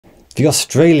The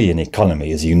Australian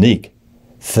economy is unique.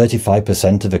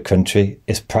 35% of the country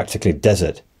is practically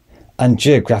desert, and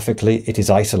geographically it is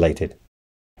isolated.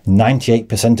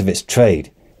 98% of its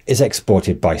trade is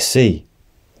exported by sea.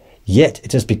 Yet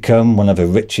it has become one of the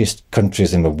richest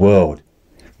countries in the world,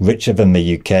 richer than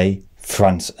the UK,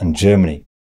 France and Germany.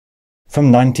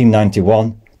 From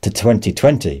 1991 to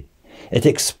 2020, it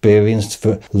experienced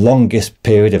the longest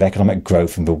period of economic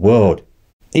growth in the world.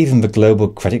 Even the global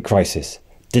credit crisis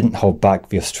didn't hold back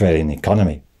the Australian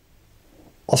economy.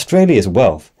 Australia's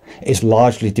wealth is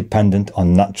largely dependent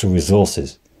on natural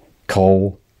resources,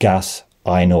 coal, gas,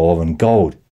 iron ore and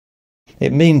gold.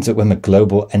 It means that when the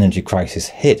global energy crisis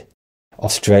hit,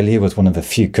 Australia was one of the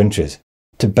few countries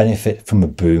to benefit from a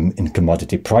boom in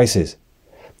commodity prices,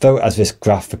 though as this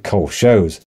graph for coal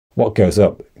shows, what goes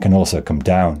up can also come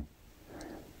down.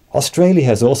 Australia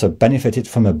has also benefited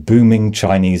from a booming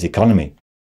Chinese economy.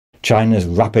 China's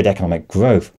rapid economic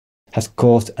growth has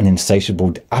caused an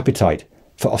insatiable appetite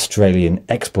for Australian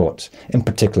exports, in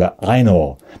particular iron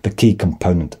ore, the key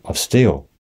component of steel.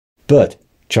 But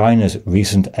China's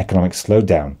recent economic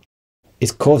slowdown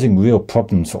is causing real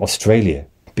problems for Australia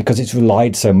because it's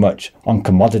relied so much on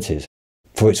commodities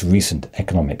for its recent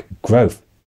economic growth.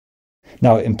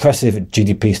 Now, impressive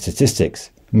GDP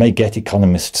statistics may get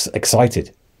economists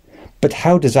excited, but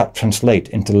how does that translate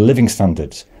into living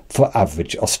standards for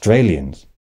average Australians?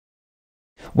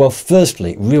 Well,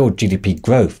 firstly, real GDP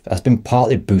growth has been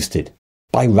partly boosted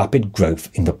by rapid growth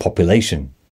in the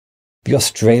population. The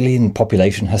Australian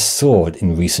population has soared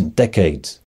in recent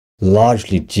decades,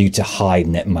 largely due to high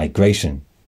net migration.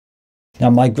 Now,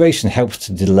 migration helps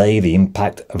to delay the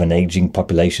impact of an ageing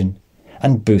population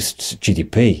and boosts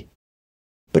GDP.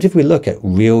 But if we look at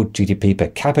real GDP per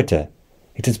capita,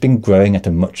 it has been growing at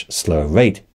a much slower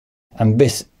rate, and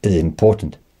this is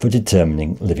important for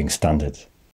determining living standards.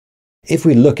 If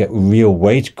we look at real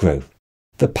wage growth,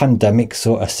 the pandemic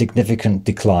saw a significant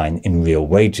decline in real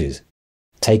wages,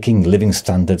 taking living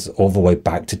standards all the way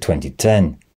back to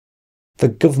 2010. The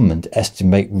government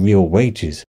estimate real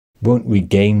wages won't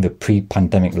regain the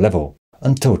pre-pandemic level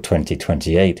until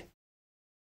 2028.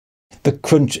 The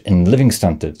crunch in living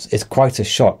standards is quite a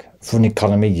shock for an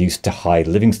economy used to high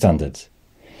living standards.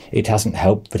 It hasn't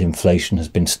helped that inflation has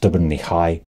been stubbornly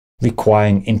high,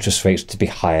 requiring interest rates to be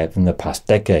higher than the past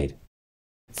decade.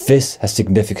 This has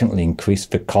significantly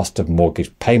increased the cost of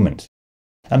mortgage payments,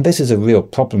 and this is a real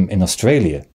problem in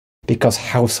Australia because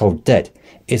household debt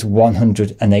is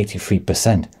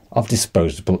 183% of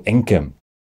disposable income.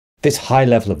 This high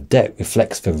level of debt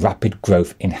reflects the rapid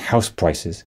growth in house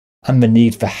prices and the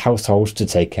need for households to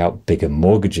take out bigger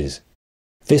mortgages.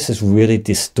 This has really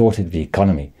distorted the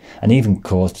economy and even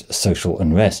caused social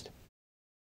unrest.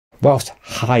 Whilst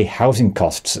high housing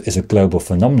costs is a global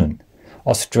phenomenon,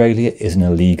 Australia is in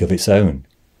a league of its own.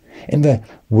 In the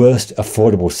worst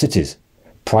affordable cities,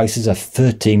 prices are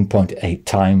 13.8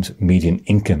 times median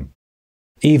income.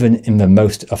 Even in the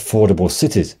most affordable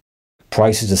cities,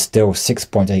 prices are still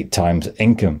 6.8 times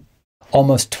income,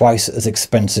 almost twice as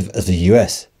expensive as the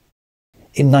US.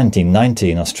 In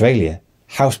 1990 in Australia,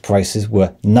 house prices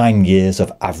were 9 years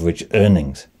of average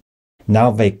earnings.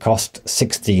 Now they cost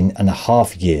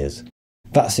 16.5 years.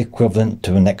 That's equivalent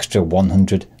to an extra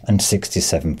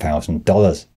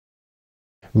 $167,000.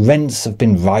 Rents have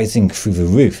been rising through the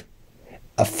roof.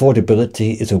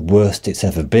 Affordability is the worst it's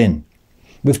ever been,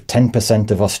 with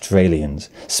 10% of Australians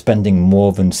spending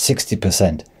more than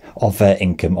 60% of their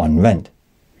income on rent.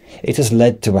 It has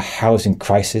led to a housing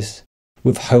crisis,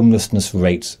 with homelessness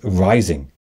rates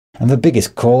rising, and the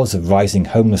biggest cause of rising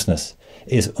homelessness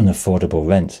is unaffordable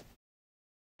rent.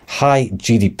 High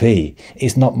GDP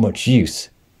is not much use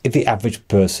if the average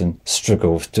person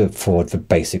struggles to afford the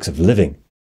basics of living.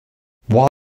 Why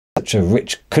does such a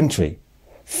rich country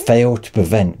fail to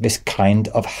prevent this kind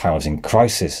of housing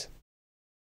crisis?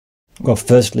 Well,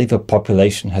 firstly, the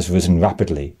population has risen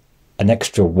rapidly, an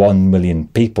extra 1 million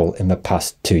people in the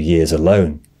past 2 years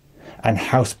alone, and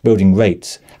house building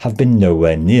rates have been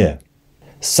nowhere near.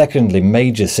 Secondly,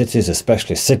 major cities,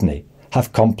 especially Sydney,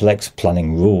 have complex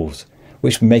planning rules,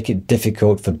 which make it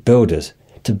difficult for builders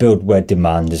to build where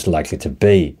demand is likely to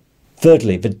be.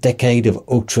 Thirdly, the decade of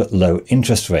ultra-low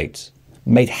interest rates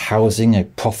made housing a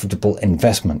profitable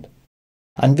investment,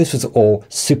 and this was all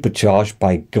supercharged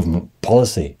by government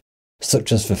policy,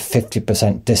 such as the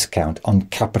 50% discount on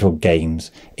capital gains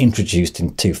introduced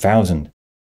in 2000.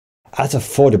 As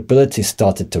affordability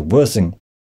started to worsen,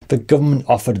 the government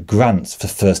offered grants for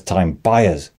first-time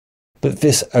buyers, but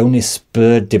this only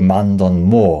spurred demand on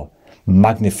more,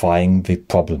 magnifying the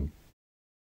problem.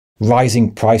 Rising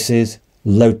prices,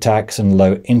 low tax and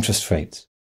low interest rates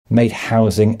made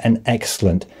housing an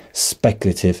excellent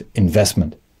speculative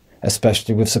investment,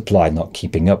 especially with supply not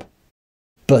keeping up.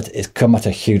 But it's come at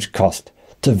a huge cost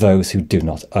to those who do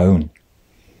not own.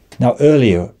 Now,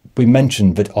 earlier we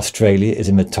mentioned that Australia is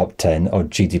in the top 10 of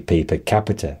GDP per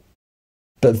capita.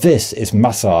 But this is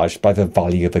massaged by the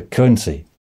value of the currency.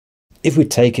 If we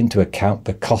take into account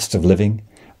the cost of living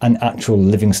and actual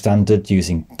living standard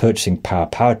using purchasing power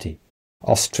parity,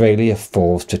 Australia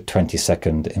falls to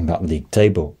 22nd in that league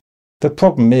table. The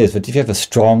problem is that if you have a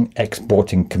strong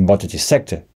exporting commodity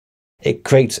sector, it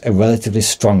creates a relatively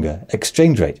stronger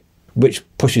exchange rate, which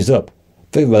pushes up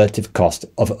the relative cost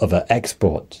of other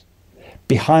exports.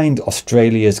 Behind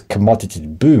Australia's commodity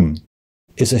boom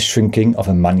is a shrinking of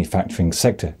a manufacturing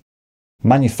sector.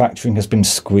 Manufacturing has been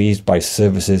squeezed by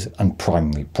services and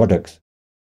primary products.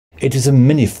 It is a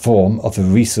mini form of the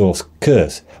resource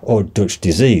curse or Dutch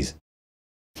disease.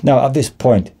 Now, at this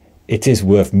point, it is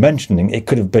worth mentioning it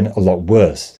could have been a lot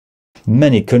worse.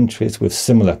 Many countries with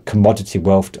similar commodity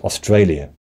wealth to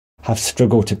Australia have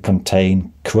struggled to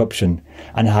contain corruption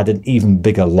and had an even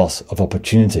bigger loss of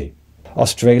opportunity.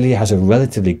 Australia has a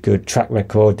relatively good track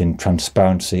record in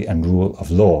transparency and rule of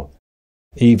law,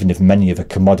 even if many of the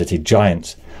commodity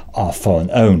giants are foreign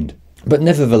owned. But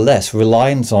nevertheless,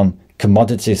 reliance on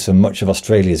commodities for much of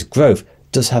Australia's growth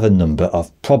does have a number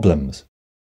of problems.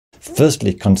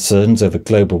 Firstly, concerns over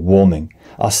global warming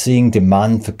are seeing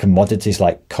demand for commodities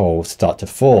like coal start to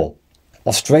fall.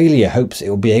 Australia hopes it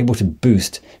will be able to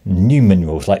boost new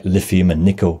minerals like lithium and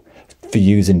nickel for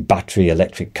use in battery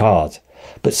electric cars,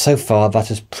 but so far that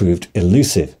has proved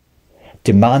elusive.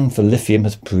 Demand for lithium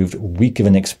has proved weaker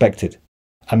than expected,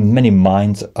 and many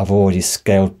mines have already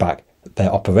scaled back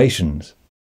their operations.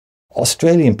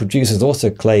 Australian producers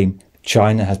also claim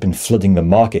China has been flooding the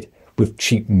market with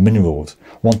cheap minerals,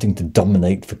 wanting to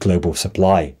dominate the global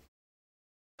supply.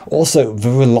 Also, the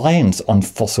reliance on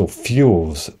fossil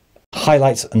fuels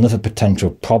highlights another potential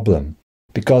problem,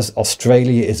 because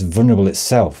Australia is vulnerable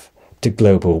itself to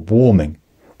global warming,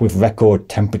 with record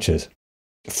temperatures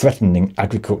threatening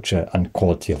agriculture and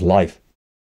quality of life.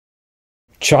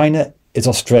 China is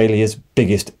Australia's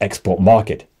biggest export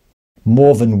market.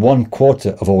 More than 1/4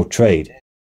 of all trade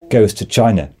goes to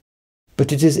China,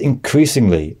 but it is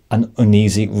increasingly an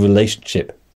uneasy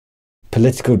relationship.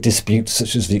 Political disputes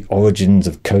such as the origins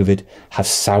of COVID have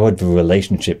soured the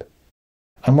relationship.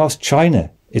 And whilst China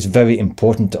is very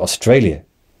important to Australia,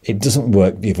 it doesn't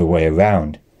work the other way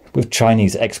around, with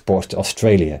Chinese exports to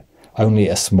Australia only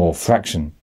a small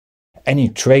fraction. Any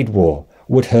trade war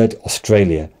would hurt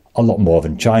Australia a lot more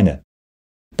than China.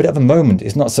 But at the moment,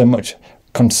 it's not so much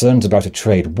concerns about a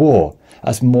trade war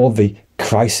as more the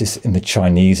crisis in the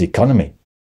Chinese economy.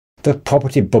 The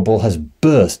property bubble has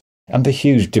burst and the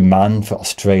huge demand for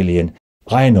Australian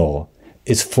iron ore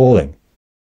is falling.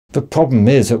 The problem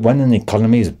is that when an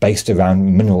economy is based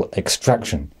around mineral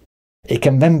extraction, it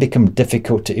can then become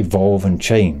difficult to evolve and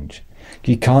change.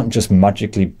 You can't just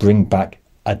magically bring back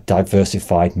a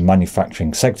diversified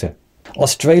manufacturing sector.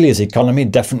 Australia's economy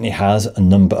definitely has a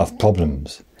number of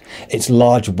problems. Its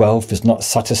large wealth has not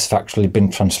satisfactorily been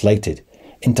translated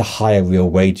into higher real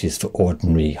wages for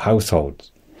ordinary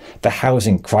households. The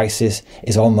housing crisis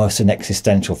is almost an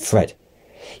existential threat.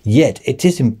 Yet it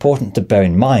is important to bear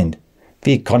in mind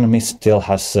the economy still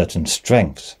has certain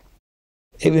strengths.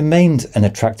 It remains an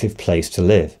attractive place to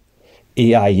live.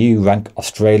 EIU rank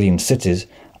Australian cities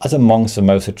as amongst the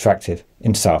most attractive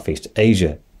in Southeast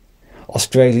Asia.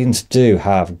 Australians do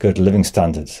have good living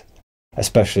standards,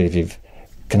 especially if you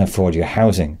can afford your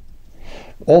housing.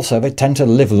 Also, they tend to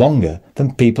live longer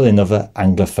than people in other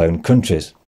Anglophone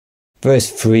countries. There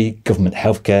is free government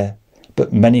healthcare,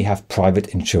 but many have private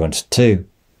insurance too.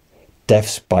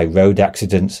 Deaths by road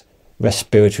accidents,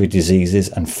 respiratory diseases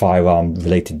and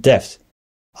firearm-related deaths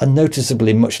are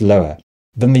noticeably much lower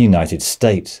than the United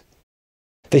States.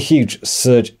 The huge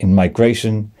surge in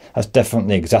migration has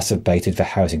definitely exacerbated the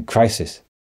housing crisis,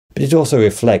 but it also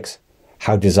reflects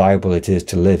how desirable it is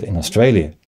to live in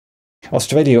Australia.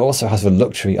 Australia also has the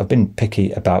luxury of being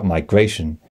picky about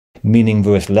migration, meaning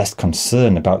there is less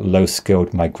concern about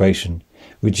low-skilled migration,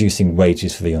 reducing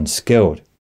wages for the unskilled.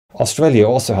 Australia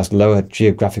also has lower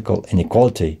geographical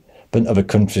inequality than other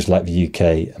countries like the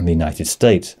UK and the United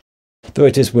States, though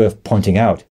it is worth pointing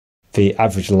out the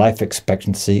average life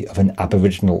expectancy of an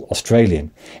Aboriginal Australian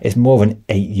is more than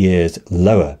 8 years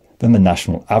lower than the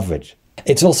national average.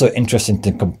 It's also interesting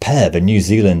to compare the New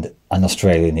Zealand and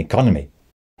Australian economy.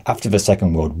 After the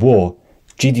Second World War,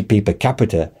 GDP per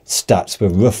capita stats were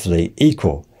roughly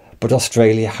equal, but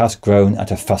Australia has grown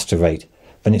at a faster rate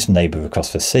than its neighbour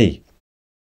across the sea.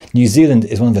 New Zealand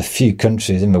is one of the few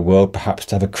countries in the world perhaps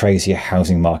to have a crazier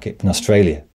housing market than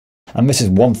Australia, and this is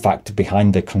one factor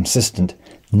behind the consistent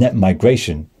net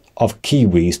migration of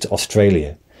Kiwis to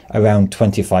Australia, around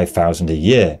 25,000 a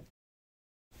year.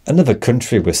 Another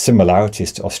country with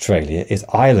similarities to Australia is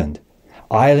Ireland.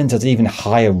 Ireland has even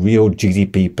higher real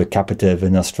GDP per capita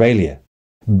than Australia.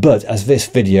 But as this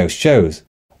video shows,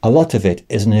 a lot of it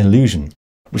is an illusion,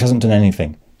 which hasn't done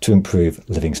anything to improve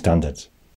living standards.